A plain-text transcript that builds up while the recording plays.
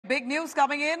big news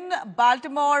coming in.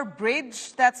 Baltimore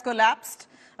bridge that's collapsed.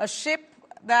 A ship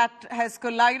that has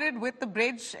collided with the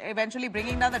bridge, eventually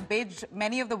bringing down that bridge.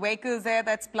 Many of the vehicles there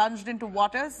that's plunged into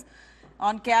waters.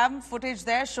 On cam footage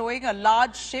there showing a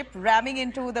large ship ramming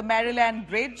into the Maryland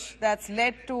bridge that's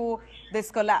led to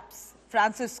this collapse.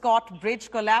 Francis Scott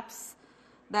Bridge collapse.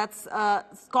 That's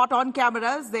caught on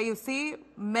cameras. There you see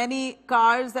many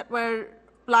cars that were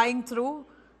plying through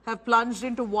have plunged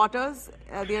into waters.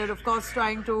 They are, of course,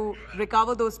 trying to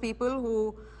recover those people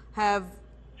who have,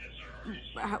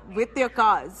 with their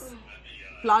cars,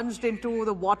 plunged into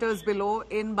the waters below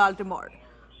in Baltimore.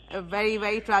 A very,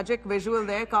 very tragic visual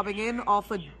there coming in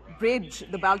of a bridge,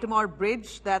 the Baltimore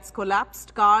bridge that's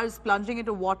collapsed. Cars plunging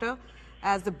into water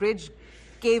as the bridge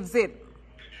caves in.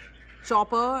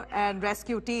 Chopper and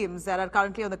rescue teams that are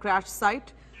currently on the crash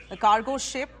site. The cargo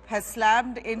ship has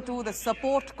slammed into the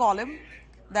support column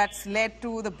that's led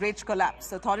to the bridge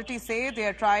collapse. Authorities say they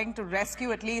are trying to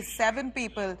rescue at least 7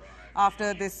 people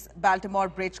after this Baltimore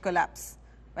bridge collapse.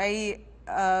 Very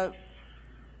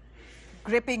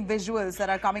gripping visuals that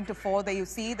are coming to fore. There you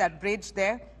see that bridge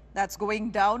there that's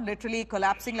going down, literally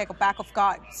collapsing like a pack of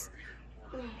cards.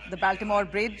 The Baltimore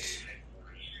bridge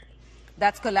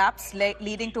that's collapsed,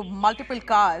 leading to multiple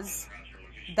cars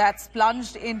that's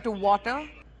plunged into water.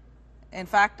 In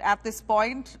fact, at this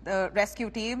point, the rescue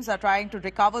teams are trying to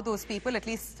recover those people. At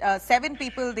least 7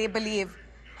 people, they believe,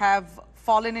 have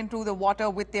fallen into the water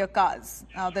with their cars.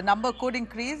 Now, the number could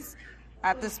increase.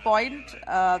 At this point,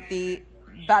 the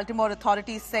Baltimore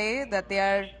authorities say that they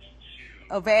are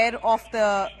aware of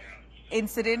the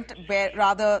incident, where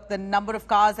rather the number of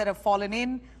cars that have fallen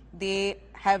in. They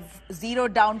have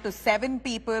zeroed down to 7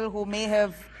 people who may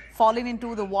have fallen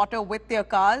into the water with their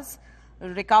cars.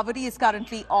 Recovery is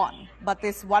currently on, but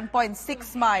this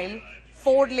 1.6-mile,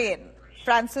 4-lane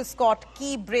Francis Scott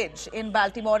Key Bridge in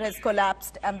Baltimore has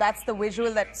collapsed, and that's the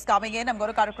visual that's coming in. I'm going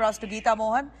to cut across to Geeta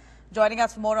Mohan, joining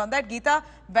us for more on that. Geeta,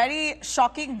 very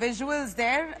shocking visuals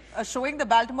there showing the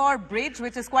Baltimore bridge,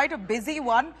 which is quite a busy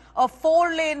one, a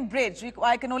 4-lane bridge.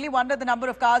 I can only wonder the number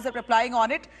of cars that were plying on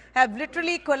it have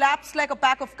literally collapsed like a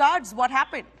pack of cards. What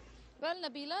happened? Well,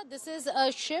 Nabila, this is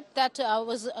a ship that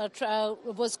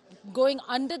was going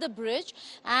under the bridge,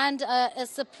 and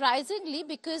surprisingly,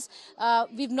 because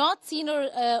we've not seen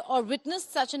or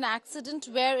witnessed such an accident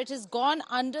where it has gone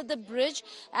under the bridge,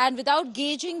 and without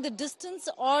gauging the distance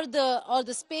or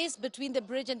the space between the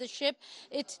bridge and the ship,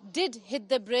 it did hit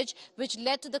the bridge, which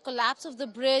led to the collapse of the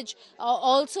bridge,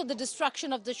 also the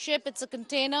destruction of the ship. It's a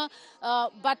container,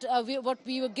 but what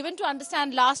we were given to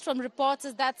understand last from reports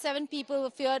is that 7 people were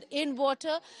feared in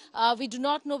water. We do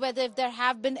not know whether if there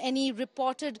have been any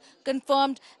reported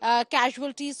confirmed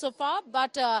casualties so far,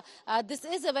 but this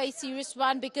is a very serious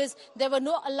one because there were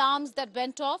no alarms that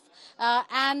went off,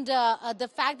 and the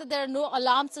fact that there are no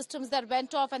alarm systems that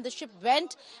went off and the ship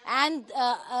went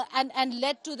and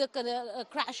led to the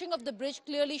crashing of the bridge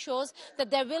clearly shows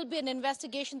that there will be an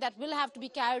investigation that will have to be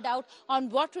carried out on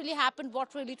what really happened,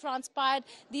 what really transpired.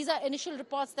 These are initial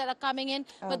reports that are coming in,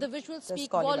 but the visuals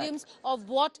speak volumes of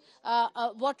what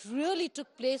really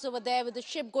took place over there, with the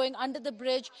ship going under the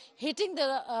bridge, hitting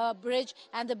the bridge,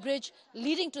 and the bridge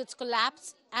leading to its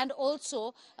collapse, and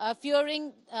also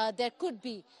fearing there could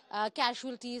be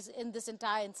casualties in this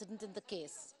entire incident in the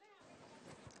case.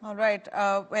 All right.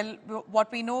 Well,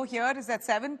 what we know here is that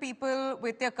 7 people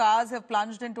with their cars have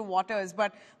plunged into waters,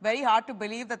 but very hard to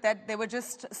believe that there were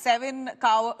just 7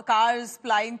 cars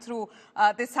plying through.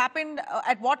 This happened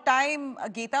at what time,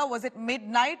 Geeta? Was it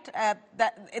midnight?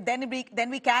 Then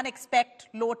we can expect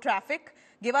low traffic.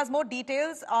 Give us more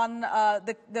details on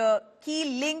the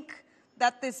key link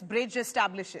that this bridge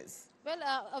establishes. Well,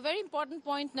 a very important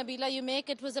point, Nabila, you make.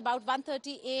 It was about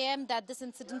 1:30 a.m. that this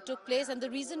incident took place, and the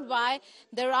reason why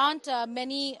there aren't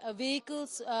many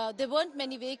vehicles, there weren't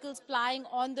many vehicles plying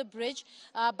on the bridge,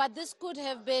 but this could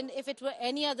have been, if it were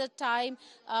any other time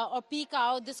or peak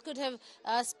hour, this could have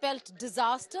spelt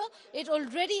disaster. It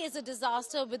already is a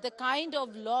disaster with the kind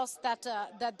of loss that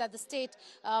the state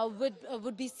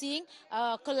would be seeing,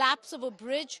 collapse of a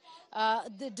bridge,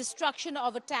 the destruction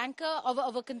of a tanker,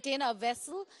 of a container, a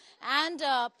vessel, and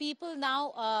people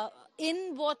now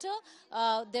in water.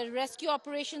 There are rescue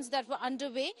operations that were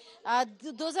underway.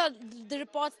 Those are the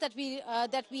reports that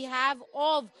we have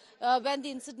of when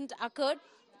the incident occurred.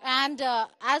 And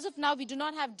as of now, we do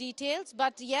not have details.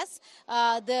 But yes,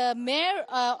 the mayor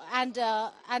and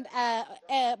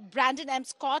Brandon M.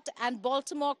 Scott and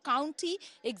Baltimore County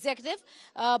executive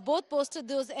both posted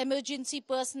those emergency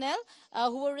personnel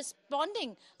who were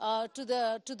responding to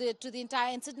the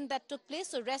entire incident that took place.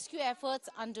 So rescue efforts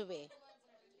underway.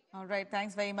 All right,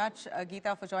 thanks very much,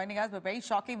 Geeta, for joining us. But very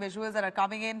shocking visuals that are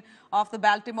coming in off the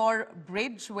Baltimore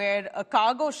Bridge, where a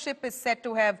cargo ship is said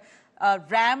to have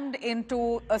rammed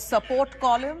into a support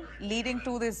column, leading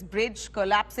to this bridge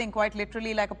collapsing quite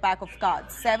literally like a pack of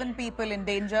cards. 7 people in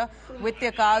danger with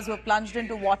their cars were plunged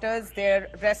into waters. Their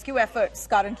rescue efforts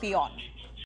currently on.